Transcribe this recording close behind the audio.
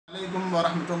علیکم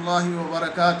ورحمۃ اللہ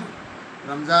وبرکاتہ۔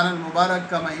 رمضان المبارک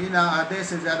کا مہینہ آدھے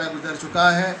سے زیادہ گزر چکا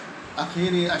ہے،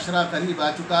 آخری عشرہ قریب آ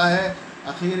چکا ہے۔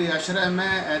 آخری عشرے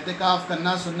میں اعتکاف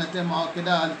کرنا سنت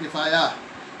موقدہ الکفایہ،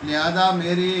 لہذا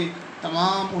میری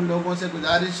تمام ان لوگوں سے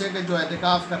گزارش ہے کہ جو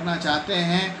اعتکاف کرنا چاہتے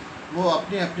ہیں وہ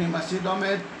اپنی اپنی مسجدوں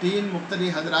میں 3 مقتدی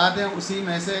حضرات ہیں، اسی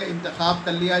میں سے انتخاب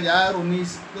کر لیا جائے اور انہی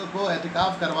کو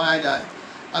اعتکاف کروایا جائے۔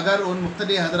 اگر ان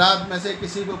مقتدی حضرات میں سے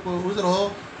کسی کو کوئی عذر ہو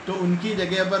تو ان کی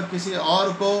جگہ پر کسی اور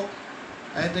کو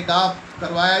اعتکاف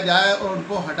کروایا جائے اور ان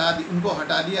کو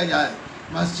ہٹا دیا جائے۔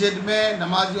 مسجد میں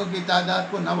نمازیوں کی تعداد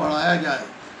کو نہ بڑھایا جائے۔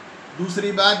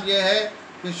 دوسری بات یہ ہے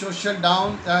کہ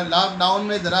لاک ڈاؤن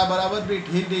میں ذرا برابر بھی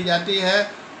ڈھیل دی جاتی ہے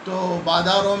تو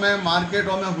بازاروں میں،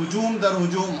 مارکیٹوں میں ہجوم در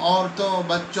ہجوم عورتوں،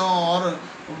 بچوں اور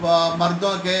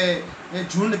مردوں کے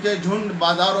جھنڈ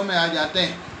بازاروں میں آ جاتے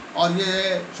ہیں، اور یہ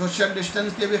سوشل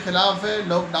ڈسٹنس کے بھی خلاف ہے،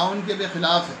 لاک ڈاؤن کے بھی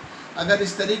خلاف ہے۔ اگر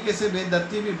اس طریقے سے بے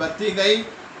ترتیبی برتی گئی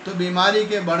تو بیماری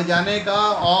کے بڑھ جانے کا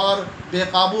اور بے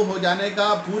قابو ہو جانے کا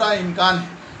پورا امکان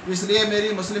ہے۔ اس لیے میری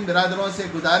مسلم برادروں سے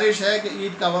گزارش ہے کہ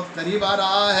عید کا وقت قریب آ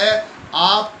رہا ہے،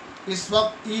 آپ اس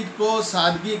وقت عید کو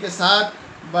سادگی کے ساتھ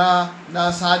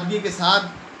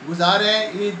گزاریں،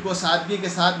 عید کو سادگی کے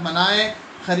ساتھ منائیں۔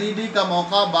 خریدی کا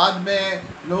موقع بعد میں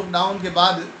لاک ڈاؤن کے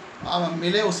بعد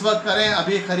ملے اس وقت کریں،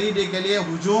 ابھی خریدی کے لیے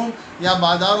ہجوم یا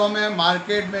بازاروں میں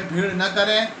مارکیٹ میں بھیڑ نہ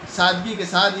کریں، سادگی کے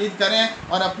ساتھ عید کریں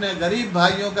اور اپنے غریب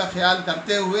بھائیوں کا خیال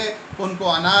کرتے ہوئے ان کو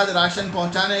اناج راشن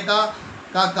پہنچانے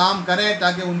کا کام کریں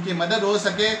تاکہ ان کی مدد ہو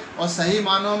سکے، اور صحیح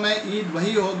معنوں میں عید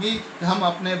وہی ہوگی کہ ہم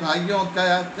اپنے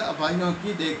بھائیوں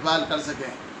کی دیکھ بھال کر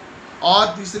سکیں۔ اور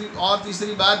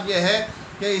تیسری بات یہ ہے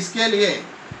کہ اس کے لیے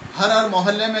ہر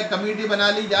محلے میں کمیٹی بنا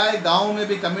لی جائے، گاؤں میں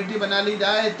بھی کمیٹی بنا لی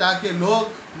جائے تاکہ لوگ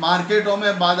مارکیٹوں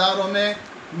میں، بازاروں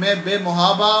میں بے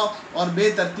محابہ اور بے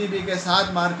ترتیبی کے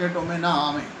ساتھ مارکیٹوں میں نہ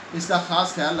آویں۔ اس کا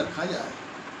خاص خیال رکھا جائے۔